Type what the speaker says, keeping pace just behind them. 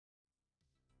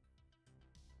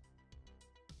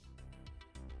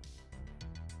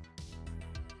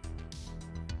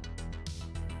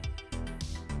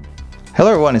Hello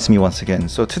everyone, it's me once again.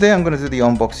 So today I'm going to do the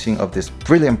unboxing of this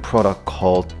brilliant product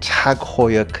called Tag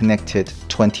Heuer Connected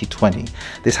 2020.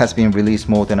 This has been released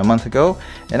more than a month ago,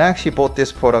 and I actually bought this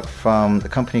product from the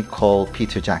company called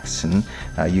Peter Jackson,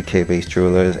 UK-based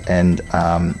jewelers, and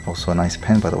also a nice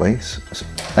pen, by the way.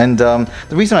 And the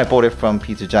reason I bought it from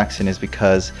Peter Jackson is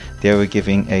because they were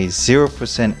giving a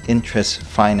 0% interest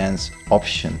finance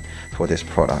option for this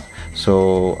product.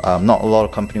 So not a lot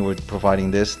of companies were providing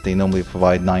this. They normally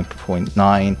provide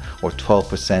 9.9 or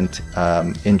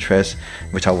 12% interest,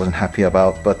 which I wasn't happy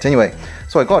about. But anyway,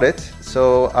 so I got it.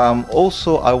 So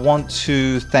also I want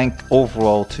to thank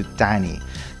overall to Danny.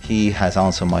 He has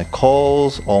answered my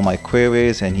calls, all my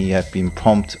queries, and he has been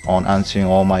prompt on answering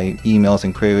all my emails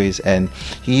and queries, and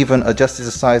he even adjusted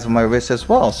the size of my wrist as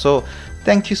well. So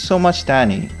thank you so much,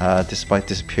 Danny. Despite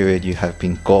this period, you have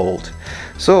been gold.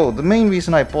 So the main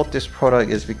reason I bought this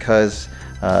product is because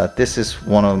this is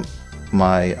one of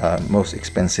my most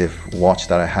expensive watch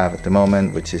that I have at the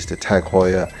moment, which is the Tag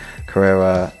Heuer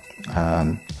Carrera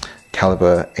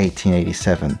caliber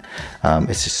 1887.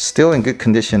 It's still in good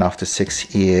condition after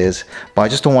 6 years, but I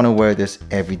just don't want to wear this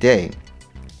every day.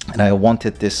 And I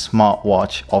wanted this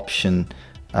smartwatch option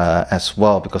as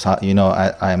well, because I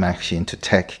am actually into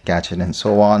tech, gadget, and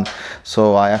so on.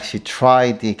 So I actually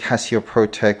tried the Casio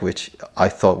Protect, which I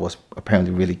thought was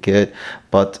apparently really good,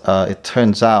 but it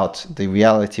turns out the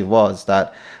reality was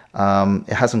that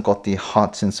it hasn't got the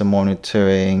heart sensor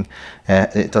monitoring.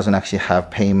 It doesn't actually have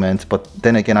payment, but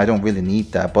then again, I don't really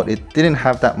need that. But it didn't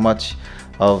have that much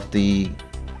of the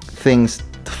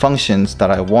functions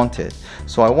that I wanted.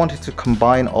 So I wanted to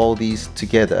combine all these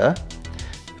together,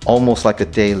 almost like a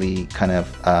daily kind of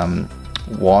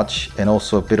watch, and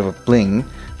also a bit of a bling,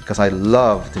 because I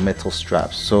love the metal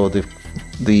straps. So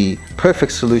the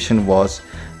perfect solution was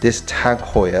this Tag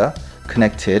Heuer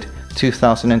Connected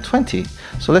 2020.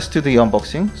 So let's do the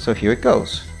unboxing. So here it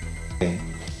goes. Okay,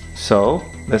 so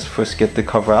let's first get the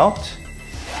cover out,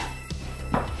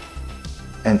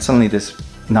 and suddenly this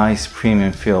nice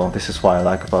premium feel. This is what I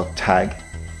like about Tag.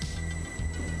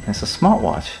 It's a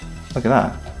smartwatch. Look at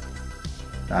that.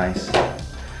 Nice.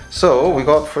 So we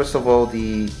got, first of all,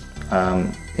 the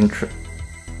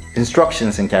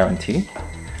instructions and guarantee,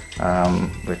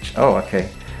 which, oh, okay,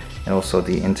 and also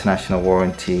the international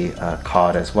warranty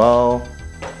card as well.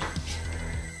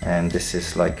 And this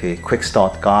is like a quick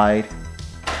start guide.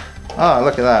 Ah,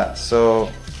 look at that.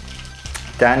 So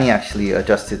Danny actually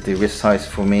adjusted the wrist size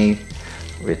for me,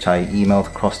 which I emailed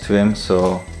across to him,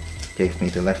 so gave me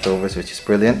the leftovers, which is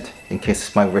brilliant in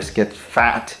case my wrist gets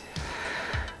fat.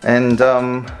 And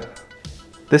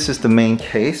this is the main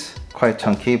case, quite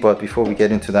chunky, but before we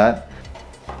get into that,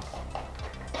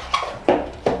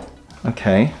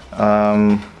 okay,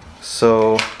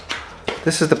 so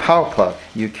this is the power plug,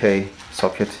 UK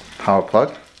socket power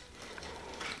plug,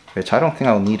 which I don't think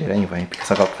I'll need it anyway, because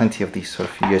I got plenty of these sort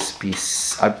of USB,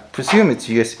 I presume it's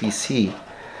USB-C.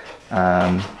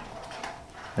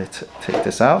 Let's take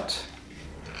this out.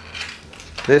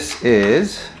 This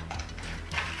is,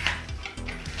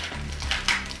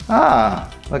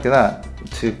 look at that,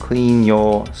 to clean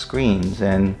your screens,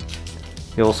 and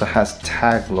it also has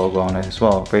Tag logo on it as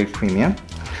well, very premium.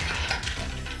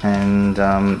 And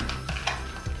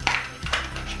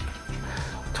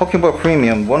talking about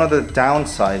premium, one of the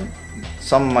downside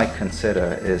some might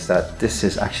consider is that this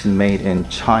is actually made in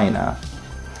China,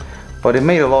 but it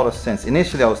made a lot of sense.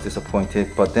 Initially I was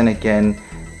disappointed, but then again,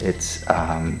 it's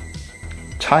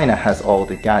China has all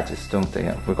the gadgets, don't they,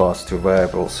 in regards to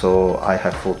wearables, so I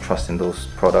have full trust in those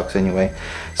products anyway.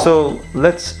 So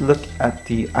let's look at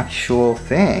the actual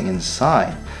thing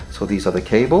inside. So these are the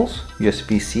cables,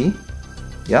 USB-C,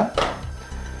 yeah,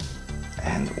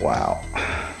 and wow,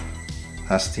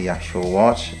 that's the actual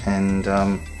watch. And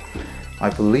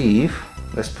I believe,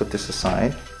 let's put this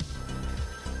aside,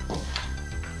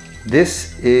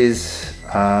 this is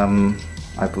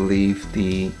I believe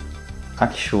the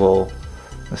actual,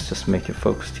 let's just make it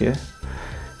focused here.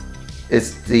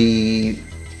 It's the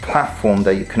platform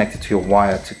that you connect it to your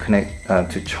wire to connect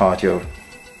to charge your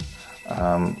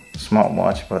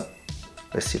smartwatch. But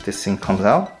let's see if this thing comes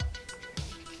out.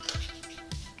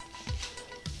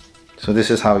 So this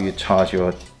is how you charge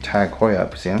your Tag Heuer, I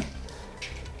presume.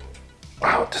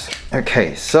 Wow.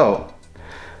 Okay, so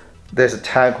there's a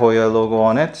Tag Heuer logo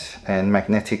on it, and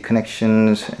magnetic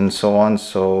connections and so on.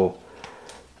 So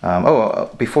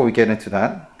before we get into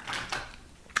that,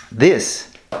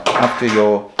 this, after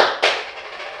your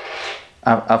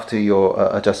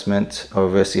adjustment or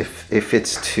wrist, if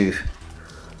it's too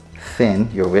thin,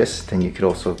 your wrist, then you could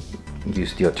also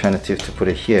use the alternative to put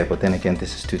it here, but then again,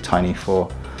 this is too tiny for,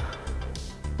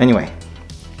 anyway,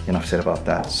 enough said about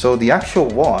that. So the actual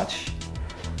watch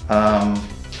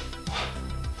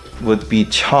would be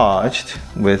charged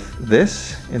with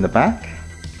this in the back.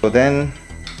 So then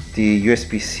the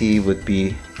USB-C would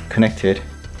be connected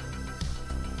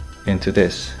into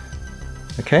this.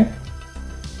 Okay?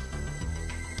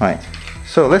 Right.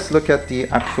 So let's look at the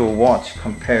actual watch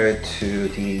compared to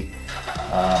the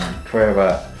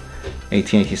Carrera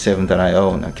 1887 that I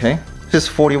own. Okay? This is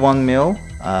 41 mil,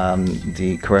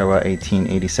 the Carrera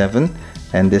 1887,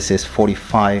 and this is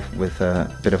 45 with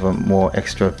a bit of a more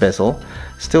extra bezel.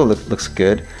 Still looks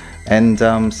good. And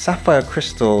sapphire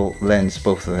crystal lens,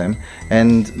 both of them.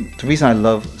 And the reason I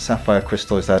love sapphire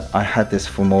crystal is that I had this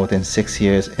for more than 6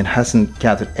 years. It hasn't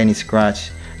gathered any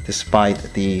scratch despite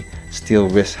the steel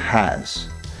wrist has.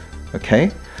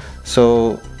 Okay,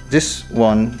 so this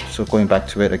one, so going back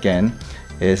to it again,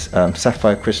 is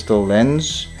sapphire crystal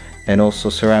lens and also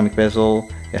ceramic bezel.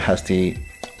 It has the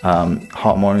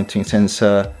heart monitoring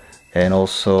sensor, and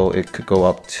also it could go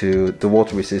up to, the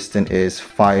water resistant is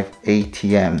 5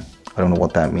 ATM. I don't know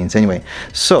what that means. Anyway,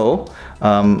 so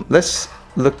let's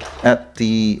look at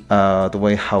the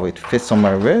way how it fits on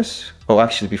my wrist. Oh,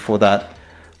 actually before that,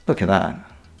 look at that.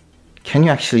 Can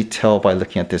you actually tell by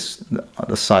looking at this,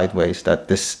 the sideways, that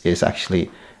this is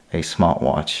actually a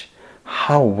smartwatch?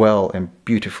 How well and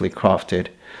beautifully crafted.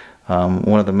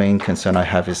 One of the main concern I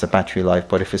have is the battery life,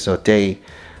 but if it's a day,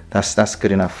 that's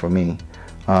good enough for me.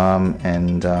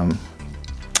 Let's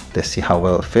see how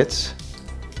well it fits.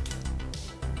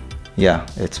 Yeah,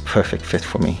 it's perfect fit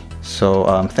for me. So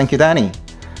thank you, Danny.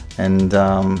 And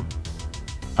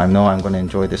I know I'm going to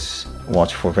enjoy this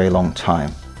watch for a very long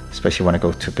time, especially when I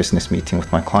go to a business meeting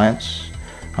with my clients.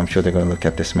 I'm sure they're going to look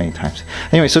at this many times.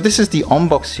 Anyway, so this is the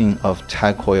unboxing of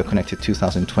Tag Heuer Connected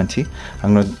 2020.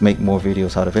 I'm going to make more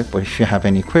videos out of it, but if you have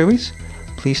any queries,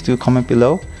 please do comment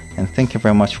below. And thank you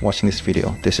very much for watching this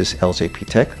video. This is LJP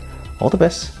Tech. All the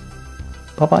best.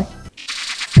 Bye-bye.